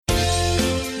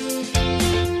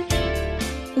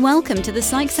Welcome to the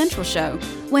Psych Central Show,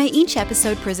 where each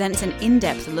episode presents an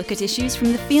in-depth look at issues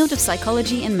from the field of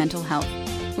psychology and mental health,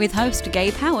 with host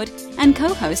Gabe Howard and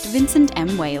co-host Vincent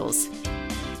M. Wales.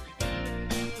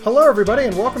 Hello, everybody,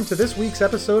 and welcome to this week's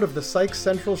episode of the Psych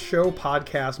Central Show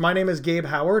podcast. My name is Gabe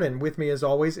Howard, and with me, as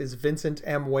always, is Vincent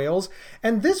M. Wales.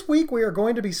 And this week, we are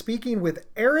going to be speaking with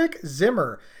Eric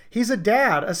Zimmer. He's a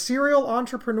dad, a serial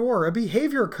entrepreneur, a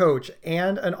behavior coach,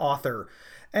 and an author.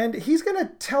 And he's going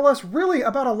to tell us really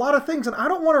about a lot of things. And I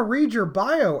don't want to read your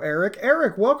bio, Eric.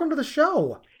 Eric, welcome to the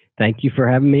show. Thank you for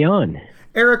having me on.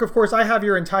 Eric, of course, I have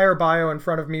your entire bio in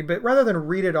front of me, but rather than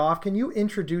read it off, can you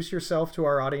introduce yourself to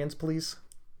our audience, please?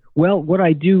 Well, what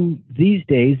I do these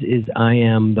days is I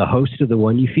am the host of the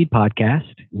One You Feed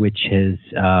podcast, which has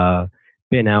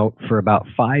been out for about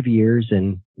 5 years.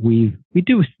 And we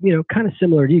do, kind of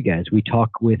similar to you guys. We talk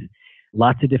with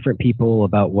lots of different people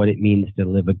about what it means to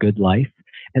live a good life.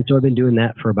 And so I've been doing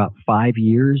that for about 5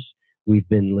 years. We've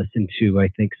been listened to, I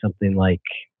think, something like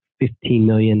 15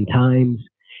 million times.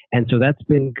 And so that's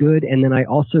been good. And then I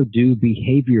also do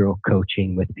behavioral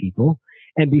coaching with people.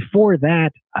 And before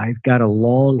that, I've got a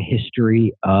long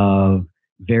history of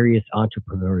various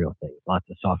entrepreneurial things, lots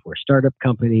of software startup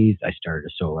companies. I started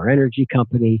a solar energy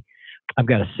company. I've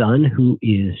got a son who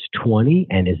is 20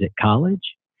 and is at college.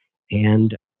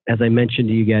 And as I mentioned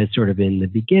to you guys sort of in the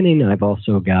beginning, I've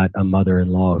also got a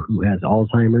mother-in-law who has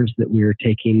Alzheimer's that we're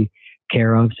taking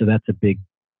care of. So that's a big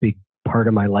part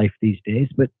of my life these days.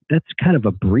 But that's kind of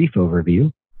a brief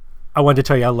overview. I wanted to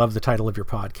tell you I love the title of your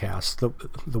podcast,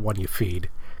 the One You Feed.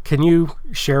 Can you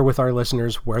share with our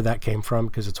listeners where that came from?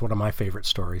 Because it's one of my favorite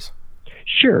stories.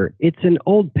 Sure. It's an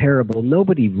old parable.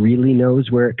 Nobody really knows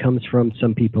where it comes from.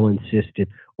 Some people insist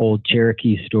it's old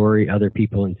Cherokee story. Other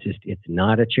people insist it's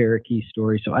not a Cherokee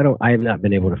story. So I have not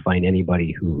been able to find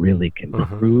anybody who really can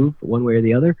prove one way or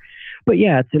the other. But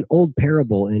yeah, it's an old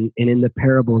parable. And in the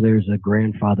parable, there's a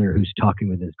grandfather who's talking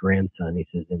with his grandson. He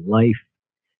says, in life,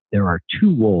 there are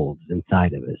two wolves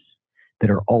inside of us that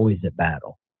are always at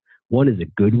battle. One is a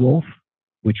good wolf,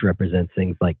 which represents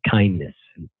things like kindness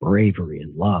and bravery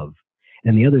and love.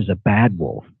 And the other is a bad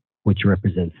wolf, which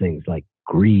represents things like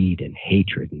greed and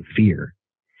hatred and fear.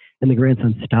 And the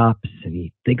grandson stops and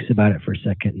he thinks about it for a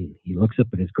second and he looks up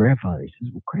at his grandfather. He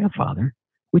says, well, grandfather,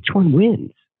 which one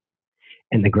wins?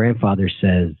 And the grandfather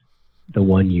says, the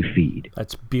one you feed.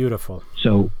 That's beautiful.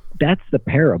 So that's the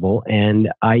parable.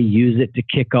 And I use it to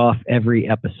kick off every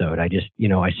episode. I just,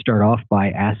 I start off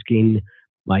by asking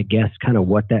my guests kind of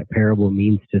what that parable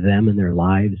means to them in their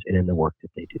lives and in the work that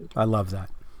they do. I love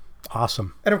that.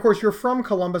 Awesome. And of course, you're from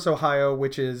Columbus, Ohio,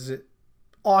 which is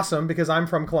awesome because I'm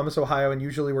from Columbus, Ohio, and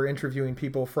usually we're interviewing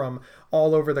people from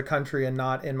all over the country and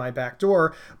not in my back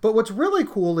door. But what's really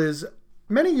cool is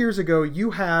many years ago,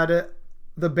 you had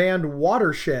the band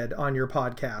Watershed on your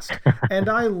podcast. And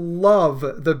I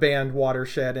love the band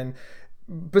Watershed. And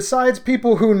besides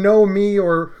people who know me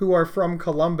or who are from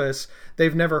Columbus,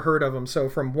 they've never heard of them. So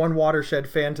from one Watershed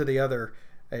fan to the other,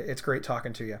 it's great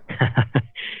talking to you.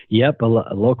 Yep, a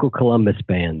local Columbus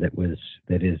band that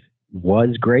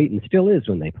was great and still is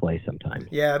when they play sometimes.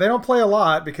 Yeah, they don't play a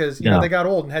lot because they got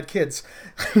old and had kids.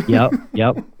 Yep.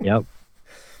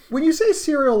 When you say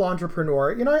serial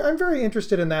entrepreneur, I'm very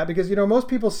interested in that because, most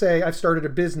people say I've started a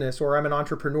business or I'm an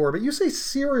entrepreneur, but you say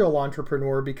serial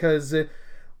entrepreneur because,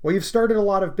 you've started a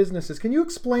lot of businesses. Can you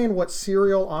explain what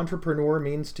serial entrepreneur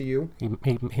means to you?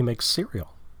 He makes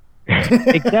cereal.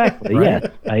 Exactly.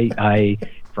 Right? Yes. I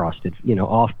frosted,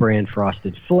 off-brand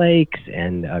Frosted Flakes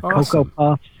and Cocoa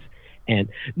Puffs. And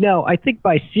no, I think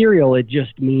by serial, it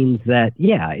just means that,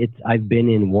 I've been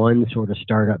in one sort of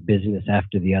startup business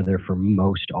after the other for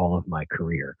most all of my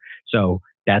career. So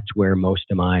that's where most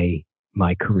of my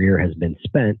career has been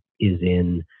spent is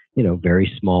in,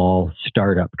 very small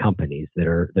startup companies that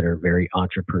are very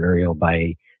entrepreneurial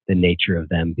by the nature of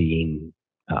them being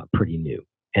pretty new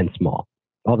and small.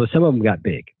 Although some of them got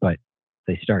big, but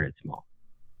they started small.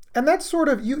 And that's sort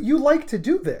of, you like to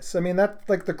do this. I mean, that's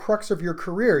like the crux of your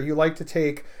career. You like to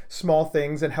take small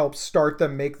things and help start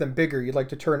them, make them bigger. You like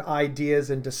to turn ideas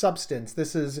into substance.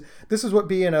 This is what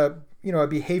being a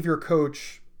behavior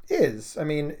coach is. I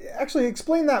mean, actually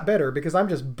explain that better because I'm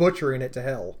just butchering it to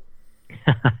hell.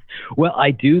 Well,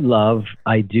 I do love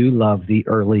the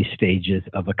early stages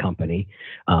of a company.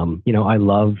 I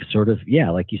love sort of,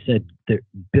 like you said,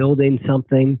 building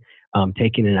something,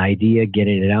 taking an idea,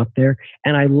 getting it out there.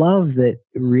 And I love that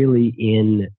really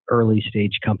in early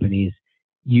stage companies,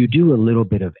 you do a little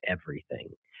bit of everything.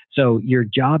 So your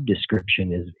job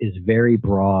description is very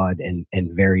broad and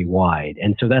very wide.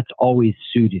 And so that's always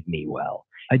suited me well.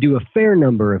 I do a fair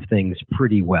number of things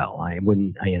pretty well. I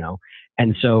wouldn't,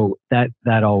 and so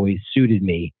that always suited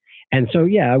me. And so,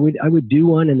 yeah, I would do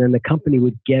one, and then the company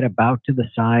would get about to the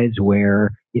size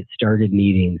where it started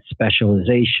needing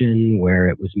specialization, where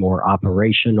it was more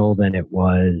operational than it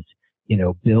was,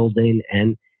 building.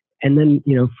 And then,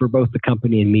 for both the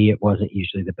company and me, it wasn't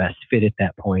usually the best fit at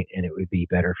that point, and it would be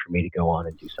better for me to go on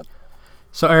and do something.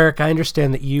 So, Eric, I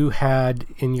understand that you had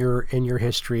in your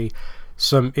history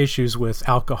some issues with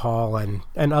alcohol and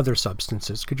other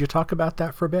substances. Could you talk about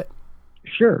that for a bit?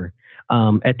 Sure.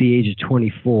 At the age of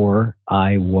 24,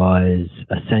 I was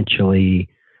essentially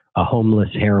a homeless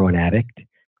heroin addict.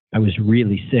 I was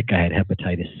really sick. I had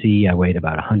hepatitis C. I weighed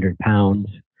about 100 pounds.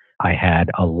 I had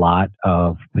a lot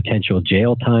of potential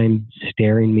jail time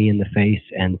staring me in the face.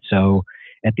 And so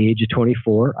at the age of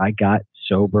 24, I got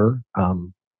sober,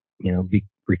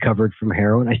 recovered from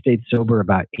heroin. I stayed sober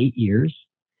about 8 years.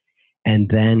 And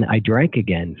then I drank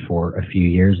again for a few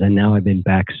years, and now I've been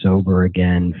back sober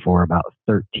again for about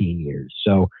 13 years.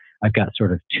 So I've got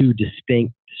sort of two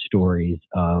distinct stories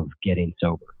of getting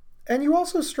sober. And you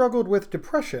also struggled with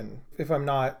depression, if I'm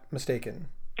not mistaken.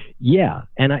 Yeah.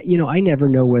 And I never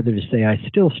know whether to say I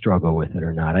still struggle with it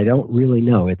or not. I don't really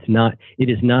know. It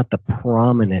is not the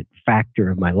prominent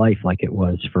factor of my life like it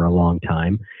was for a long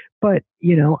time. But,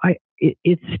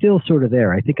 it's still sort of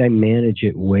there. I think I manage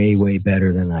it way, way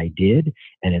better than I did.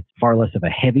 And it's far less of a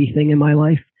heavy thing in my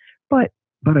life. But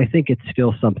I think it's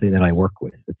still something that I work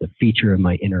with. It's a feature of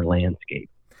my inner landscape.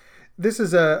 This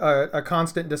is a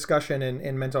constant discussion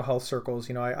in mental health circles.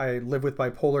 I live with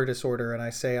bipolar disorder, and I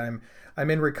say I'm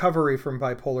in recovery from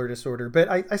bipolar disorder, but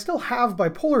I still have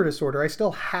bipolar disorder. I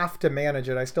still have to manage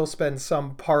it. I still spend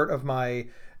some part of my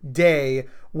day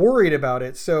worried about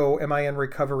it. So am I in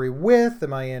recovery with?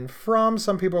 Am I in from?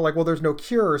 Some people are like, well, there's no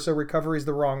cure, so recovery is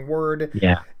the wrong word.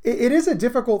 Yeah. It is a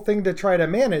difficult thing to try to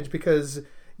manage because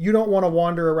you don't want to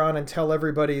wander around and tell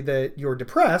everybody that you're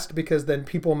depressed, because then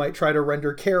people might try to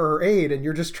render care or aid and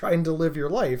you're just trying to live your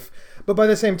life. But by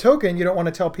the same token, you don't want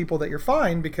to tell people that you're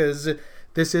fine, because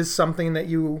this is something that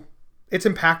it's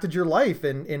impacted your life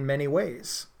in many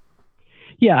ways.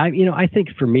 Yeah, I think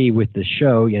for me with the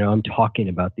show, I'm talking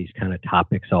about these kind of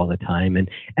topics all the time, and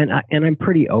I'm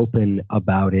pretty open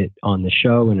about it on the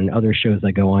show and in other shows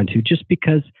I go on to, just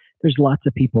because there's lots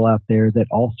of people out there that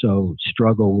also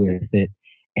struggle with it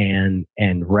and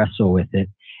wrestle with it.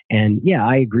 And yeah,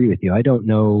 I agree with you. I don't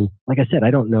know, like I said, I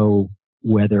don't know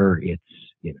whether it's,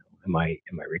 am I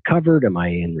recovered? Am I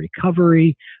in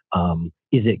recovery?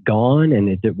 Is it gone?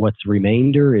 And what's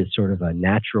remainder is sort of a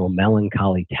natural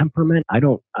melancholy temperament. I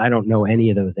don't know any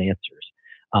of those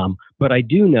answers. But I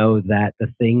do know that the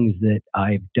things that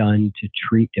I've done to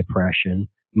treat depression,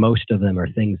 most of them are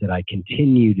things that I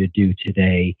continue to do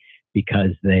today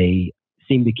because they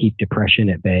seem to keep depression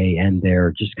at bay, and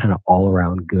they're just kind of all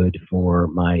around good for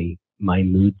my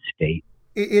mood state.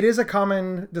 It is a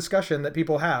common discussion that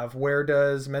people have. Where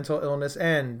does mental illness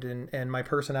end and my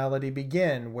personality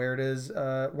begin? When is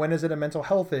it a mental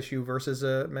health issue versus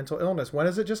a mental illness? When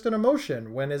is it just an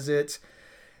emotion? When is it,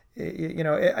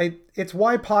 it's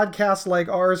why podcasts like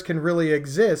ours can really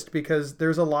exist, because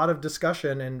there's a lot of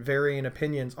discussion and varying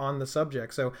opinions on the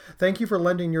subject. So thank you for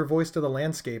lending your voice to the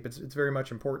landscape. It's very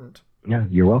much important. Yeah,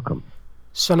 you're welcome.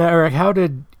 So now, Eric, how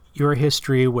did your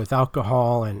history with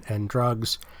alcohol and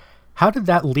drugs, how did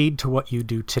that lead to what you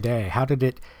do today? How did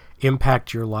it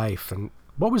impact your life? And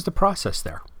what was the process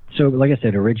there? So like I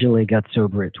said, originally got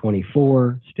sober at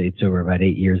 24, stayed sober about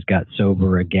 8 years, got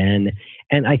sober again.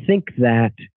 And I think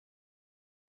that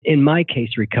in my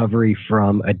case, recovery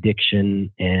from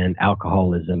addiction and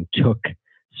alcoholism took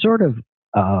sort of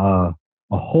a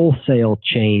wholesale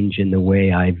change in the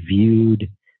way I viewed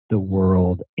the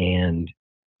world and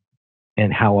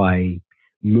how I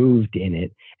moved in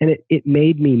it. And it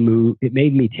made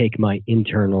me take my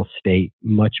internal state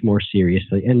much more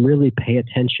seriously and really pay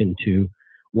attention to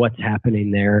what's happening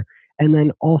there. And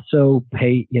then also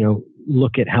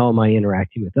look at how am I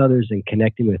interacting with others and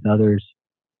connecting with others.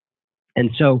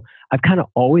 And so I've kind of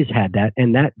always had that,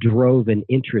 and that drove an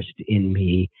interest in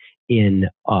me in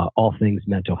all things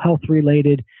mental health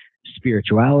related,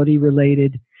 spirituality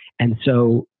related. And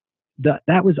so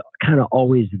that was kind of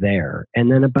always there.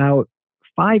 And then about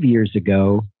 5.5 years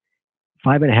ago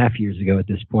at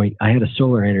this point, I had a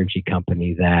solar energy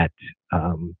company that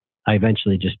I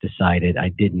eventually just decided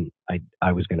I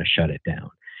was going to shut it down.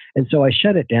 And so I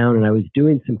shut it down, and I was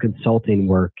doing some consulting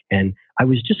work, and I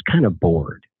was just kind of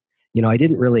bored. I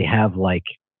didn't really have like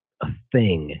a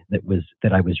thing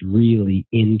that I was really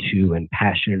into and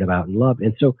passionate about and loved.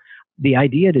 And so the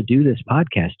idea to do this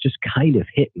podcast just kind of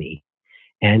hit me.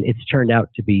 And it's turned out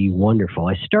to be wonderful.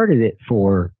 I started it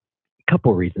for a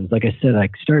couple reasons. Like I said, I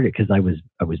started it because I was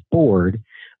bored.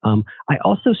 I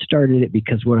also started it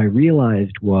because what I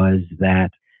realized was that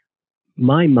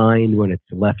my mind, when it's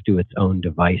left to its own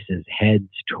devices, heads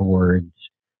towards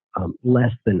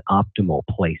less than optimal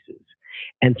places.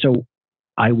 And so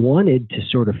I wanted to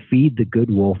sort of feed the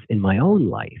good wolf in my own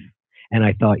life. And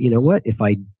I thought, you know what, if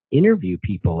I interview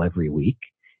people every week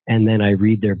and then I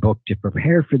read their book to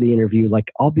prepare for the interview, like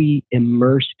I'll be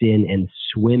immersed in and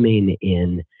swimming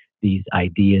in these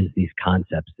ideas, these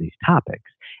concepts, these topics.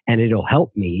 And it'll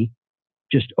help me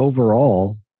just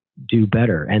overall do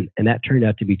better. And that turned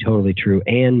out to be totally true.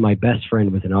 And my best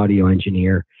friend was an audio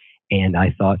engineer. And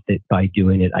I thought that by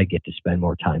doing it, I get to spend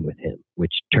more time with him,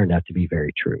 which turned out to be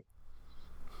very true.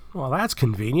 Well, that's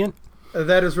convenient.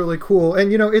 That is really cool.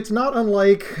 And, it's not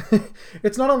unlike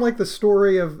the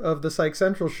story of the Psych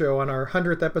Central show. On our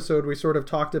 100th episode, we sort of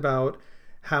talked about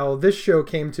how this show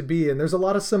came to be. And there's a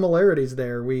lot of similarities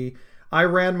there. I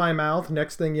ran my mouth.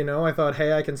 Next thing you know, I thought,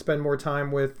 hey, I can spend more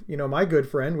time with, my good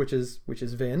friend, which is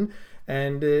Vin.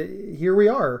 And here we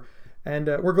are. And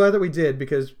we're glad that we did,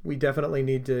 because we definitely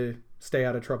need to stay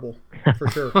out of trouble, for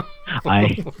sure.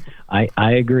 I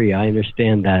agree. I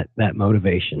understand that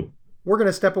motivation. We're going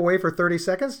to step away for 30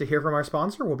 seconds to hear from our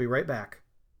sponsor. We'll be right back.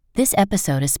 This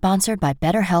episode is sponsored by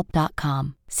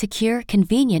BetterHelp.com. Secure,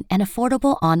 convenient, and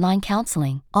affordable online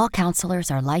counseling. All counselors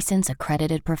are licensed,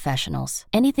 accredited professionals.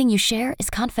 Anything you share is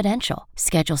confidential.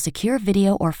 Schedule secure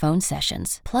video or phone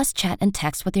sessions, plus chat and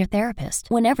text with your therapist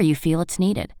whenever you feel it's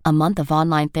needed. A month of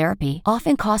online therapy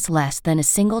often costs less than a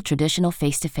single traditional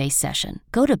face-to-face session.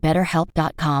 Go to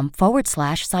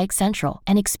BetterHelp.com/Psych Central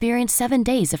and experience 7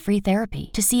 days of free therapy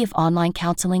to see if online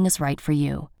counseling is right for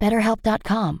you.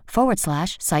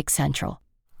 BetterHelp.com/Psych Central.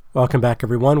 Welcome back,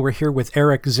 everyone. We're here with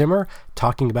Eric Zimmer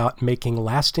talking about making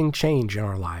lasting change in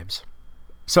our lives.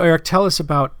 So, Eric, tell us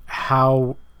about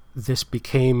how this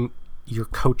became your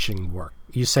coaching work.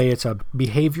 You say it's a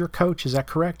behavior coach, is that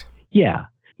correct? Yeah.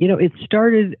 It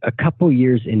started a couple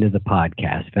years into the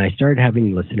podcast, and I started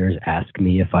having listeners ask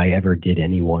me if I ever did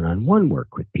any one-on-one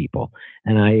work with people.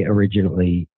 And I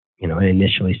originally,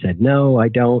 initially said, no, I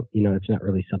don't. It's not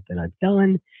really something I've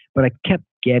done. But I kept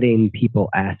getting people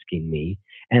asking me.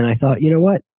 And I thought, you know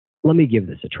what, let me give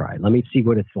this a try. Let me see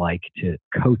what it's like to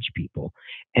coach people.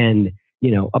 And,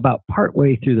 about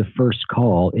partway through the first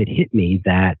call, it hit me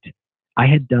that I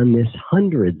had done this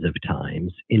hundreds of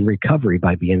times in recovery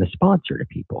by being a sponsor to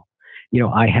people.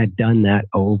 I had done that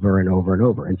over and over and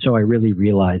over. And so I really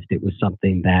realized it was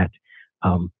something that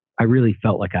I really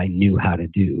felt like I knew how to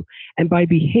do. And by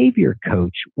behavior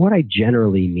coach, what I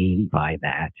generally mean by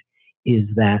that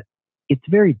is that it's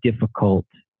very difficult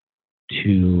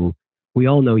we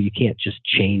all know you can't just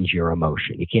change your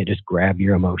emotion. You can't just grab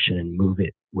your emotion and move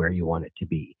it where you want it to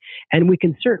be. And we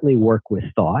can certainly work with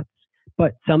thoughts,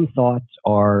 but some thoughts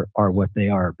are what they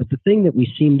are. But the thing that we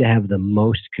seem to have the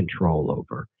most control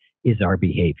over is our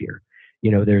behavior.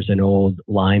 There's an old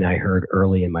line I heard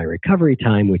early in my recovery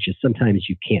time, which is sometimes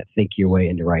you can't think your way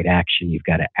into right action. You've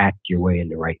got to act your way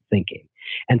into right thinking.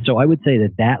 And so I would say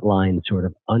that line sort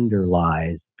of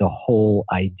underlies the whole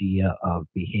idea of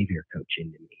behavior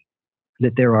coaching to me.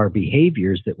 That there are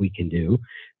behaviors that we can do,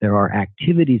 there are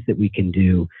activities that we can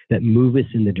do that move us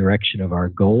in the direction of our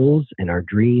goals and our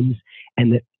dreams,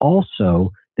 and that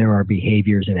also there are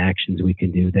behaviors and actions we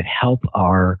can do that help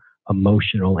our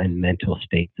emotional and mental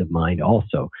states of mind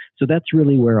also. So that's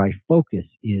really where I focus,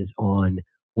 is on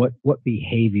what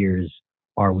behaviors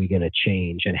are we going to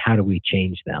change and how do we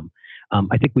change them?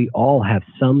 I think we all have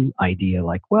some idea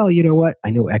like, well, you know what? I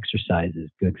know exercise is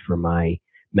good for my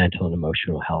mental and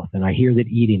emotional health. And I hear that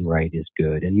eating right is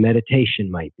good and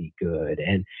meditation might be good.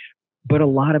 But a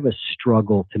lot of us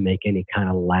struggle to make any kind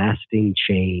of lasting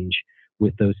change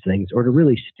with those things or to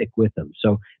really stick with them.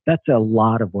 So that's a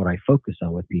lot of what I focus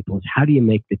on with people, is how do you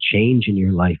make the change in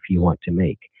your life you want to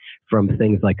make, from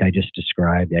things like I just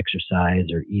described,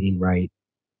 exercise or eating right,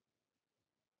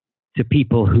 to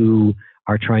people who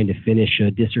are trying to finish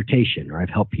a dissertation, or I've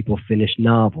helped people finish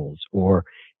novels, or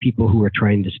people who are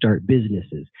trying to start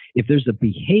businesses. If there's a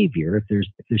behavior, if there's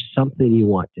something you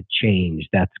want to change,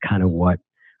 that's kind of what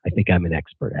I think I'm an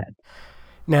expert at.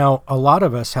 Now, a lot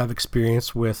of us have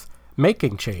experience with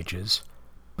making changes,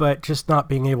 but just not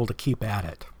being able to keep at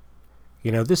it.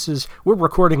 We're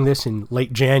recording this in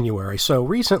late January, so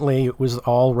recently it was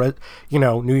all,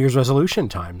 New Year's resolution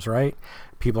times, right?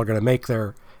 People are going to make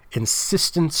their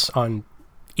insistence on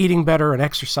eating better and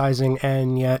exercising,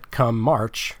 and yet come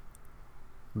March,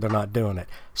 they're not doing it.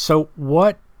 So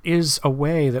what is a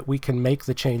way that we can make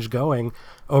the change going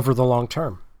over the long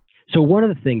term? So one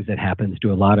of the things that happens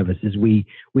to a lot of us is we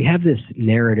have this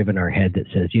narrative in our head that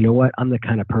says, you know what, I'm the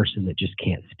kind of person that just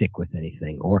can't stick with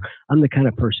anything, or I'm the kind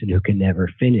of person who can never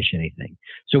finish anything.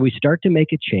 So we start to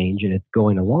make a change and it's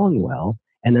going along well.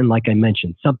 And then, like I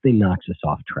mentioned, something knocks us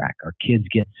off track. Our kids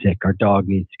get sick. Our dog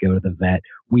needs to go to the vet.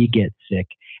 We get sick.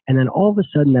 And then all of a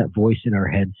sudden that voice in our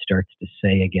head starts to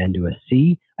say again to us,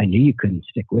 see, I knew you couldn't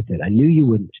stick with it. I knew you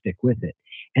wouldn't stick with it.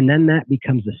 And then that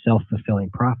becomes a self-fulfilling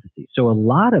prophecy. So a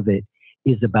lot of it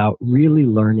is about really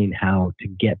learning how to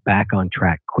get back on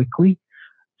track quickly.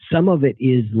 Some of it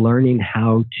is learning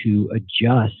how to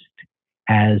adjust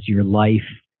as your life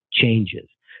changes.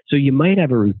 So you might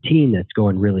have a routine that's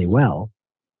going really well,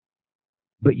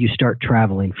 but you start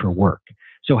traveling for work.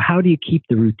 So how do you keep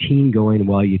the routine going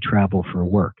while you travel for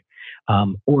work?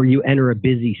 Or you enter a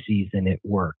busy season at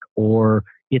work, or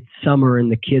it's summer and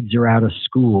the kids are out of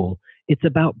school. It's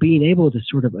about being able to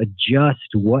sort of adjust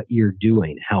what you're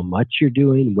doing, how much you're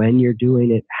doing, when you're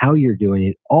doing it, how you're doing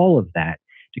it, all of that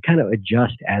to kind of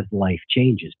adjust as life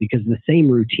changes, because the same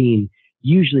routine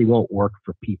usually won't work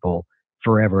for people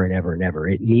forever and ever and ever.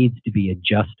 It needs to be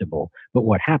adjustable. But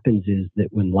what happens is that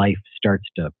when life starts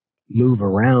to move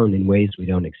around in ways we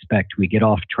don't expect, we get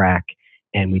off track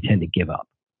and we tend to give up.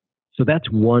 So that's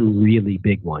one really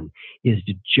big one, is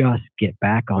to just get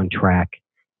back on track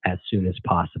as soon as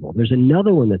possible. There's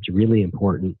another one that's really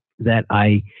important that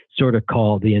I sort of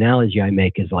call, the analogy I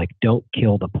make is like, don't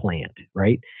kill the plant,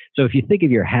 right? So if you think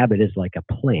of your habit as like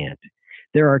a plant,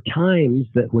 there are times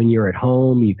that when you're at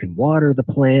home, you can water the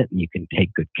plant and you can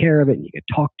take good care of it and you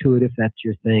can talk to it if that's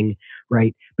your thing,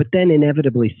 right? But then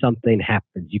inevitably something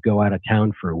happens. You go out of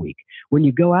town for a week. When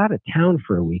you go out of town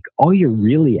for a week, all you're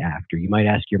really after, you might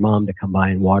ask your mom to come by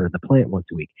and water the plant once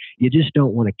a week. You just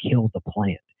don't want to kill the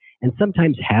plant. And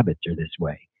sometimes habits are this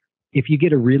way. If you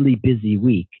get a really busy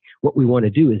week, what we want to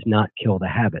do is not kill the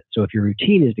habit. So if your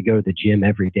routine is to go to the gym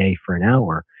every day for an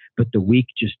hour, but the week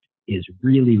just is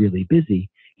really, really busy,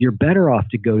 you're better off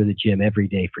to go to the gym every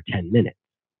day for 10 minutes.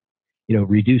 You know,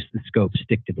 reduce the scope,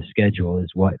 stick to the schedule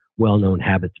is what well-known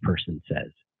habits person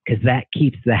says, because that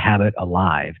keeps the habit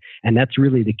alive. And that's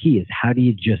really the key, is how do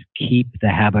you just keep the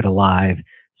habit alive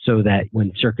so that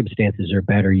when circumstances are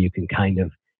better, you can kind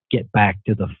of get back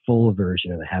to the full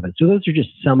version of the habit. So those are just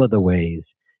some of the ways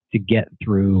to get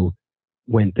through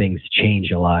when things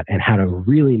change a lot and how to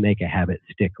really make a habit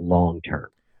stick long term.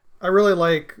 I really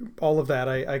like all of that.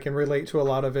 I can relate to a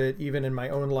lot of it, even in my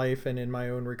own life and in my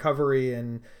own recovery,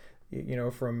 and you know,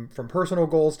 from personal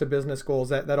goals to business goals,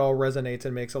 that all resonates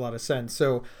and makes a lot of sense.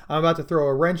 So I'm about to throw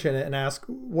a wrench in it and ask,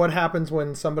 what happens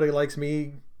when somebody like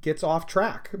me gets off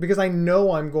track? Because I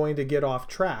know I'm going to get off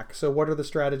track. So what are the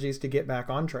strategies to get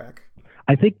back on track?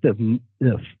 I think the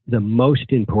most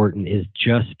important is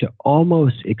just to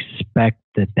almost expect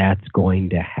that that's going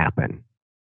to happen,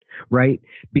 right?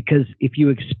 Because if you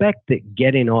expect that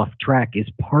getting off track is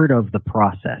part of the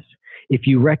process, if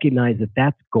you recognize that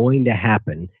that's going to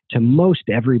happen to most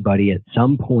everybody at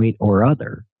some point or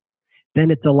other,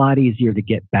 then it's a lot easier to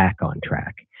get back on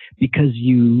track, because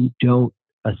you don't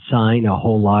assign a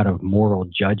whole lot of moral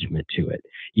judgment to it.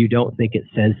 You don't think it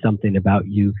says something about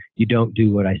you. You don't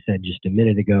do what I said just a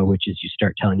minute ago, which is you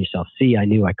start telling yourself, see, I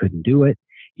knew I couldn't do it.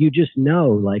 You just know,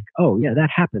 like, oh yeah, that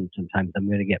happens sometimes. I'm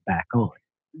going to get back on.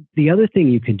 The other thing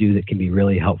you can do that can be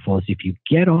really helpful is, if you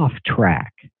get off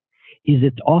track, is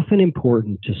it's often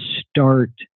important to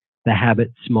start the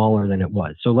habit smaller than it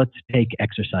was. So let's take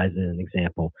exercise as an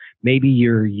example. Maybe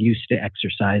you're used to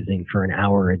exercising for an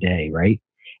hour a day, right?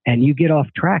 And you get off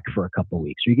track for a couple of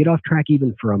weeks, or you get off track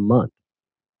even for a month.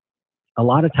 A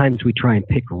lot of times we try and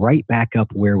pick right back up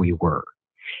where we were.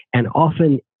 And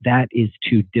often that is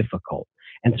too difficult.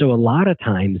 And so a lot of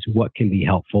times what can be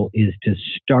helpful is to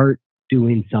start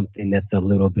doing something that's a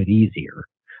little bit easier,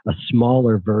 a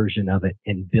smaller version of it,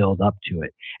 and build up to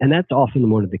it. And that's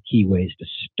often one of the key ways to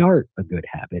start a good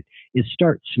habit, is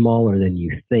start smaller than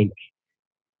you think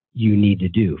you need to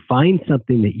do. Find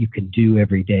something that you can do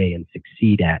every day and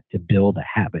succeed at to build a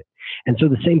habit. And so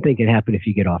the same thing can happen if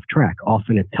you get off track.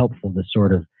 Often it's helpful to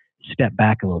sort of step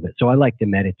back a little bit. So I like to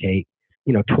meditate,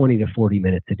 20 to 40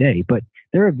 minutes a day. But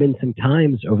there have been some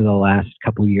times over the last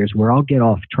couple of years where I'll get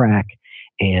off track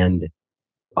and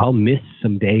I'll miss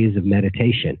some days of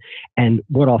meditation. And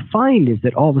what I'll find is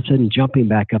that all of a sudden jumping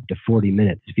back up to 40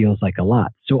 minutes feels like a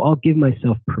lot. So I'll give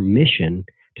myself permission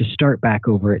to start back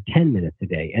over at 10 minutes a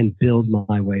day and build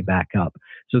my way back up.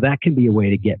 So that can be a way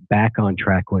to get back on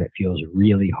track when it feels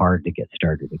really hard to get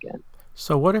started again.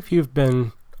 So what if you've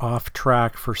been off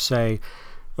track for, say,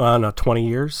 20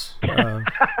 years?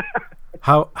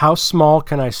 How small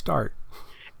can I start?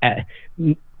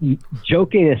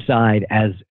 Joking aside,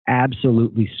 as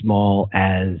absolutely small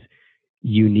as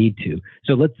you need to.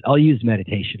 So I'll use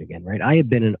meditation again, right? I have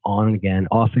been an on again,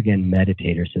 off again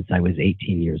meditator since I was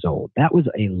 18 years old. That was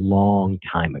a long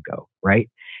time ago, right?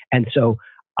 And so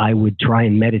I would try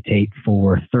and meditate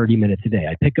for 30 minutes a day.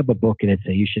 I'd pick up a book and it'd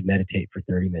say, you should meditate for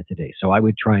 30 minutes a day. So I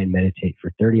would try and meditate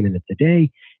for 30 minutes a day.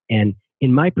 And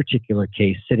in my particular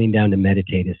case, sitting down to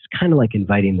meditate is kind of like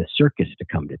inviting the circus to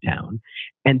come to town.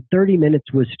 And 30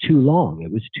 minutes was too long.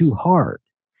 It was too hard.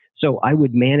 So I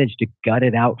would manage to gut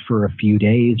it out for a few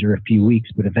days or a few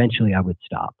weeks, but eventually I would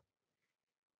stop.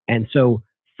 And so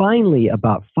finally,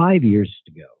 about 5 years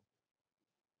ago,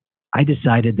 I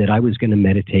decided that I was going to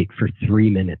meditate for 3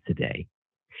 minutes a day,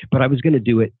 but I was going to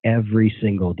do it every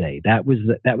single day. That was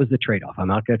the trade-off. I'm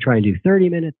not going to try and do 30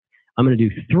 minutes. I'm going to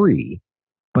do 3,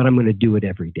 but I'm going to do it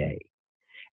every day.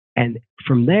 And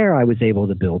from there, I was able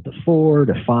to build to 4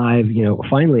 to 5,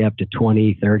 finally up to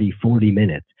 20, 30, 40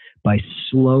 minutes by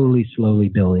slowly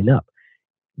building up.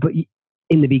 But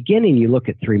in the beginning, you look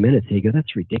at 3 minutes and you go,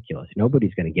 that's ridiculous.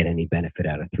 Nobody's going to get any benefit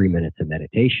out of 3 minutes of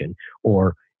meditation.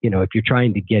 Or, if you're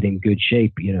trying to get in good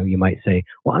shape, you might say,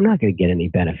 well, I'm not going to get any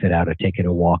benefit out of taking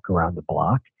a walk around the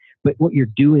block. But what you're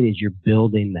doing is you're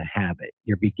building the habit.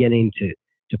 You're beginning to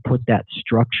put that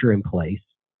structure in place.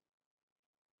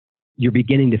 You're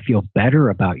beginning to feel better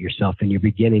about yourself and you're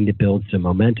beginning to build some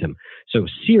momentum. So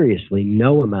seriously,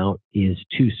 no amount is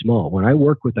too small. When I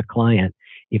work with a client,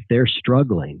 if they're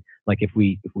struggling, like if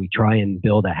we try and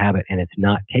build a habit and it's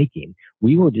not taking,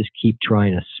 we will just keep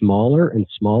trying a smaller and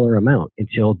smaller amount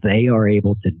until they are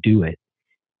able to do it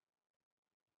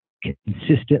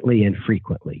consistently and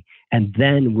frequently. And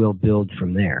then we'll build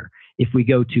from there. If we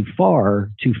go too far,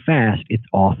 too fast, it's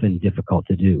often difficult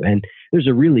to do. And there's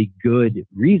a really good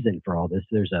reason for all this.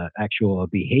 There's a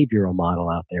behavioral model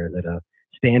out there that a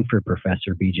Stanford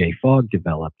professor, B.J. Fogg,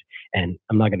 developed. And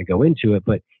I'm not going to go into it,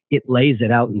 but it lays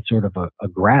it out in sort of a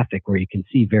graphic where you can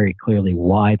see very clearly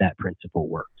why that principle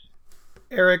works.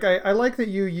 Eric, I like that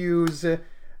you use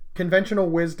conventional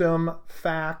wisdom,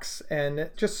 facts, and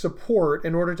just support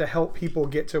in order to help people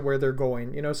get to where they're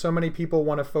going. So many people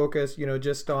want to focus,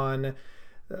 just on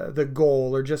the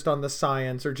goal or just on the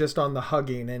science or just on the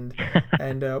hugging.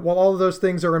 And while all of those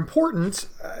things are important,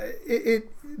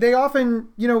 they often,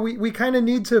 we kind of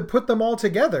need to put them all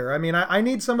together. I mean, I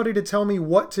need somebody to tell me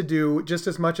what to do just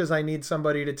as much as I need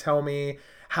somebody to tell me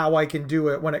how I can do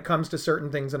it when it comes to certain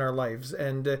things in our lives.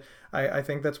 And I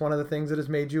think that's one of the things that has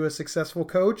made you a successful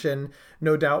coach and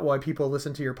no doubt why people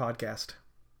listen to your podcast.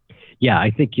 Yeah,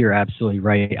 I think you're absolutely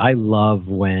right. I love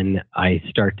when I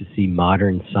start to see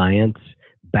modern science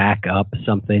back up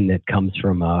something that comes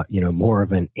from more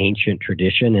of an ancient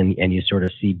tradition and you sort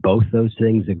of see both those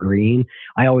things agreeing.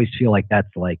 I always feel like I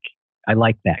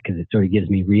like that because it sort of gives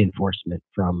me reinforcement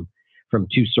from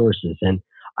two sources. And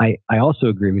I also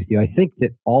agree with you. I think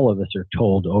that all of us are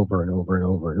told over and over and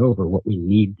over and over what we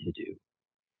need to do.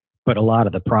 But a lot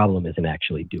of the problem isn't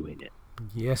actually doing it.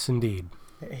 Yes, indeed.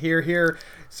 Hear, hear.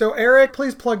 So, Eric,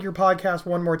 please plug your podcast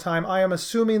one more time. I am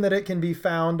assuming that it can be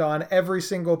found on every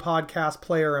single podcast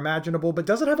player imaginable, but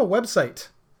does it have a website?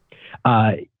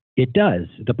 It does.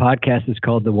 The podcast is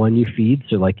called The One You Feed.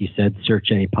 So like you said,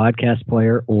 search any podcast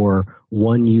player or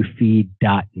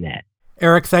oneyoufeed.net.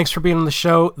 Eric, thanks for being on the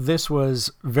show. This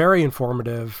was very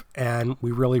informative, and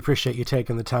we really appreciate you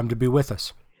taking the time to be with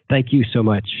us. Thank you so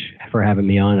much for having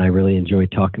me on. I really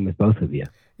enjoyed talking with both of you.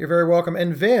 You're very welcome.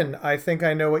 And Vin, I think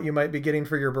I know what you might be getting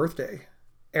for your birthday.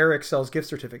 Eric sells gift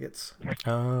certificates.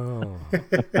 Oh.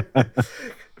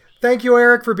 Thank you,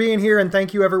 Eric, for being here, and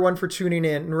thank you, everyone, for tuning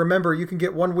in. And remember, you can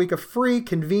get 1 week of free,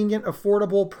 convenient,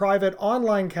 affordable, private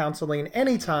online counseling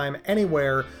anytime,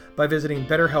 anywhere by visiting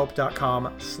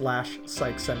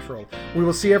betterhelp.com/psychcentral. We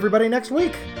will see everybody next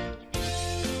week.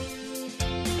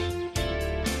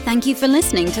 Thank you for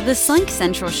listening to The Psych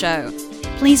Central Show.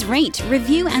 Please rate,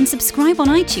 review, and subscribe on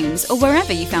iTunes or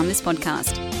wherever you found this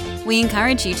podcast. We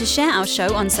encourage you to share our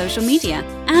show on social media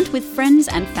and with friends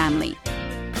and family.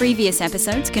 Previous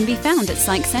episodes can be found at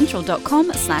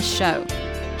psychcentral.com/show.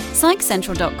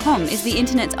 Psychcentral.com is the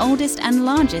internet's oldest and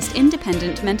largest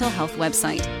independent mental health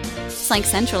website. Psych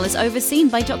Central is overseen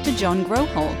by Dr. John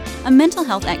Grohol, a mental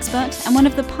health expert and one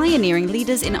of the pioneering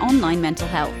leaders in online mental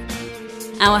health.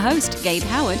 Our host, Gabe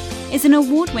Howard, is an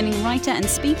award-winning writer and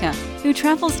speaker who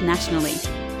travels nationally.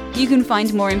 You can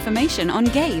find more information on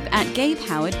Gabe at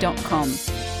gabehoward.com.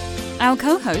 Our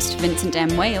co-host, Vincent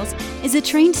M. Wales, is a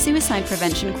trained suicide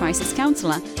prevention crisis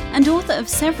counselor and author of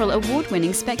several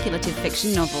award-winning speculative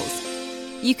fiction novels.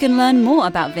 You can learn more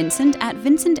about Vincent at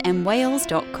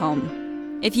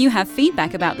vincentmwales.com. If you have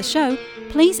feedback about the show,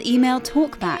 please email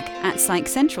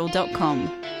talkback@psychcentral.com.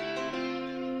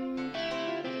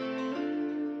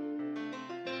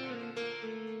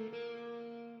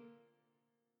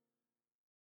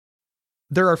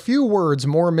 There are few words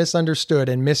more misunderstood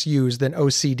and misused than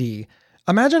OCD.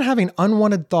 Imagine having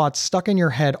unwanted thoughts stuck in your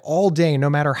head all day no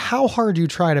matter how hard you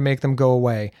try to make them go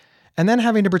away, and then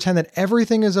having to pretend that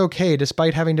everything is okay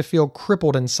despite having to feel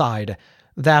crippled inside.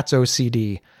 That's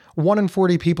OCD. 1 in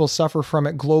 40 people suffer from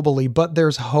it globally, but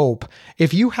there's hope.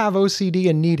 If you have OCD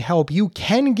and need help, you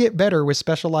can get better with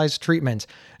specialized treatment.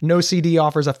 NoCD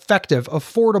offers effective,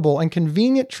 affordable, and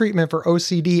convenient treatment for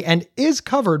OCD and is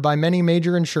covered by many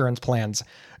major insurance plans.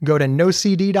 Go to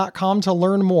nocd.com to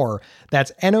learn more.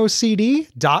 That's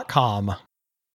nocd.com.